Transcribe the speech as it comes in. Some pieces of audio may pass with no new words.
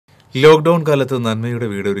Lockdown കാലത്ത് നന്മയുടെ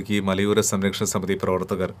വീടൊരുക്കി മലയോര സംരക്ഷണ സമിതി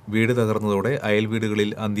പ്രവർത്തകർ വീട് തകർന്നതോടെ അയൽവീടുകളിൽ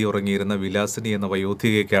അന്തിയുറങ്ങിയിരുന്ന വിലാസിനി എന്ന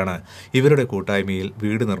വയോധികയ്ക്കാണ് ഇവരുടെ കൂട്ടായ്മയിൽ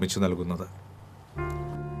വീട് നിർമ്മിച്ചു നൽകുന്നത്.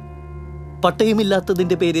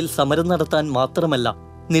 പട്ടയമില്ലാത്തതിന്റെ പേരിൽ സമരം നടത്താൻ മാത്രമല്ല,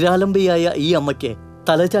 നിരാലംബയായ ഈ അമ്മയ്ക്ക്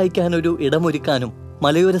തലചായ്ക്കാനൊരു ഇടമൊരുക്കാനും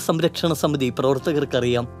മലയോര സംരക്ഷണ സമിതി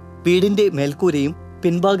പ്രവർത്തകർക്കറിയാം. വീടിന്റെ മേൽക്കൂരയും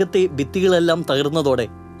പിൻഭാഗത്തെ ഭിത്തികളെല്ലാം തകർന്നതോടെ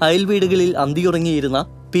അയൽവീടുകളിൽ അന്തിയുറങ്ങിയിരുന്ന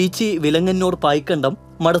പീച്ചി വിലങ്ങന്നൂർ പായ്ക്കണ്ടം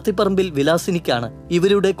മടത്തിപ്പറമ്പിൽ വിലാസിനിക്കാണ്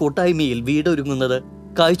ഇവരുടെ കൂട്ടായ്മയിൽ വീടൊരുങ്ങുന്നത്.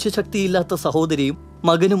 കാഴ്ചശക്തിയില്ലാത്ത സഹോദരിയും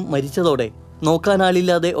മകനും മരിച്ചതോടെ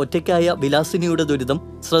നോക്കാനാളില്ലാതെ ഒറ്റയ്ക്കായ വിലാസിനിയുടെ ദുരിതം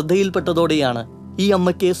ശ്രദ്ധയിൽപ്പെട്ടതോടെയാണ് ഈ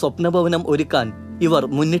അമ്മയ്ക്ക് സ്വപ്നഭവനം ഒരുക്കാൻ ഇവർ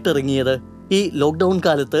മുന്നിട്ടിറങ്ങിയത്. ഈ ലോക്ക്ഡൌൺ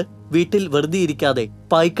കാലത്ത് വീട്ടിൽ വെറുതെയിരിക്കാതെ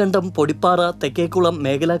പായ്ക്കണ്ടം, പൊടിപ്പാറ, തെക്കേക്കുളം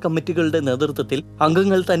മേഖലാ കമ്മിറ്റികളുടെ നേതൃത്വത്തിൽ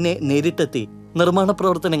അംഗങ്ങൾ തന്നെ നേരിട്ടെത്തി നിർമ്മാണ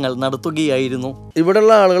പ്രവർത്തനങ്ങൾ നടത്തുകയായിരുന്നു.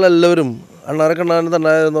 ഇവിടെയുള്ള ആളുകളെല്ലാവരും അണ്ണാറെ കണ്ണാൻ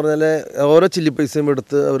തന്നെ എന്ന് പറഞ്ഞാൽ ഓരോ ചില്ലി പൈസയും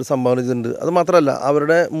എടുത്ത് അവർ സംഭാവന ചെയ്തിട്ടുണ്ട്. അത് മാത്രമല്ല,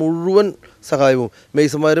 അവരുടെ മുഴുവൻ സഹായവും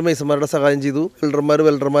മെയ്സന്മാരുടെ സഹായം ചെയ്തു,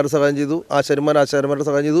 വെൽഡർമാരുടെ സഹായം ചെയ്തു, ആശാരിമാരുടെ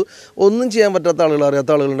സഹായം ചെയ്തു. ഒന്നും ചെയ്യാൻ പറ്റാത്ത ആളുകൾ,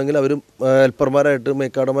 അറിയാത്ത ആളുകളുണ്ടെങ്കിൽ അവർ ഹെൽപ്പർമാരായിട്ട്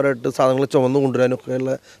മേക്കാടന്മാരായിട്ട് സാധനങ്ങൾ ചുമന്നു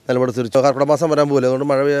കൊണ്ടുവരാനൊക്കെയുള്ള നിലപാട് സ്വീകരിച്ചു. കർക്കിടക മാസം വരാൻ പോലെ, അതുകൊണ്ട്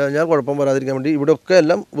മഴ പെയ്യാൽ കുഴപ്പം വരാതിരിക്കാൻ വേണ്ടി ഇവിടെയൊക്കെ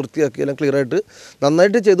എല്ലാം വൃത്തിയാക്കി എല്ലാം ക്ലിയർ ആയിട്ട്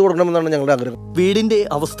നന്നായിട്ട് ചെയ്തു കൊടുക്കണമെന്നാണ് ഞങ്ങളുടെ ആഗ്രഹം. വീടിന്റെ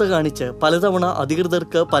അവസ്ഥ കാണിച്ച് പലതവണ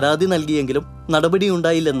അധികൃതർക്ക് പരാതി നൽകിയെങ്കിലും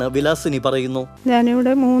നടപടിയുണ്ടായില്ലെന്ന് വിലാസിനി പറയുന്നു.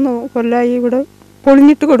 ഞാനിവിടെ 3 കൊല്ലമായി ഇവിടെ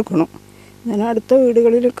പൊളിഞ്ഞിട്ട് കൊടുക്കണം. ഞാൻ അടുത്ത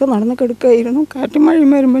വീടുകളിലൊക്കെ നടന്ന് കിടക്കുകയായിരുന്നു. കാറ്റും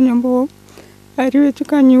മഴയും വരുമ്പോൾ ഞാൻ പോകും, അരി വെച്ച്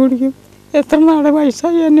കഞ്ഞി കുടിക്കും. എത്ര നാളെ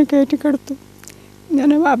വയസ്സായി എന്നെ കയറ്റിക്കെടുത്തു.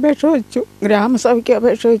 ഞാൻ അപേക്ഷ വെച്ചു, ഗ്രാമസഭയ്ക്ക്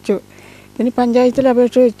അപേക്ഷ വെച്ചു, പിന്നെ പഞ്ചായത്തിൽ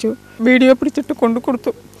അപേക്ഷ വെച്ചു, വീഡിയോ പിടിച്ചിട്ട് കൊണ്ടു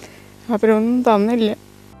കൊടുത്തു. അവരൊന്നും തന്നില്ല.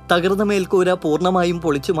 തകർന്ന മേൽക്കൂര പൂർണ്ണമായും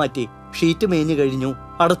പൊളിച്ചു മാറ്റി ഷീറ്റ് മേഞ്ഞു കഴിഞ്ഞു.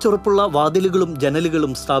 അടച്ചുറപ്പുള്ള വാതിലുകളും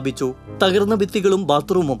ജനലുകളും സ്ഥാപിച്ചു. തകർന്ന ഭിത്തികളും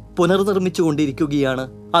ബാത്റൂമും പുനർനിർമ്മിച്ചുകൊണ്ടിരിക്കുകയാണ്.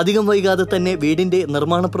 അധികം വൈകാതെ തന്നെ വീടിന്റെ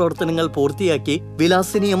നിർമ്മാണ പ്രവർത്തനങ്ങൾ പൂർത്തിയാക്കി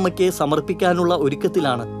വിലാസിനി അമ്മയ്ക്ക് സമർപ്പിക്കാനുള്ള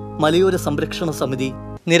ഒരുക്കത്തിലാണ് മലയോര സംരക്ഷണ സമിതി.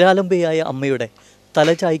 നിരാലംബയായ അമ്മയുടെ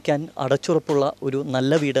തലചായ്ക്കാൻ അടച്ചുറപ്പുള്ള ഒരു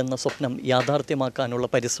നല്ല വീടെന്ന സ്വപ്നം യാഥാർത്ഥ്യമാക്കാനുള്ള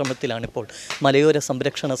പരിശ്രമത്തിലാണിപ്പോൾ മലയോര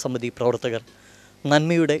സംരക്ഷണ സമിതി പ്രവർത്തകർ.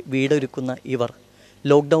 നന്മയുടെ വീടൊരുക്കുന്ന ഇവർ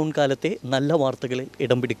ലോക്ക്ഡൗൺ കാലത്തെ നല്ല വാർത്തകളിൽ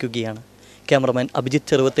ഇടം പിടിക്കുകയാണ്. Cameraman Abhijith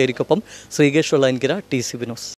ചെറുവത്തേരിക്കൊപ്പം Sreekesh Vellankira, TCV news.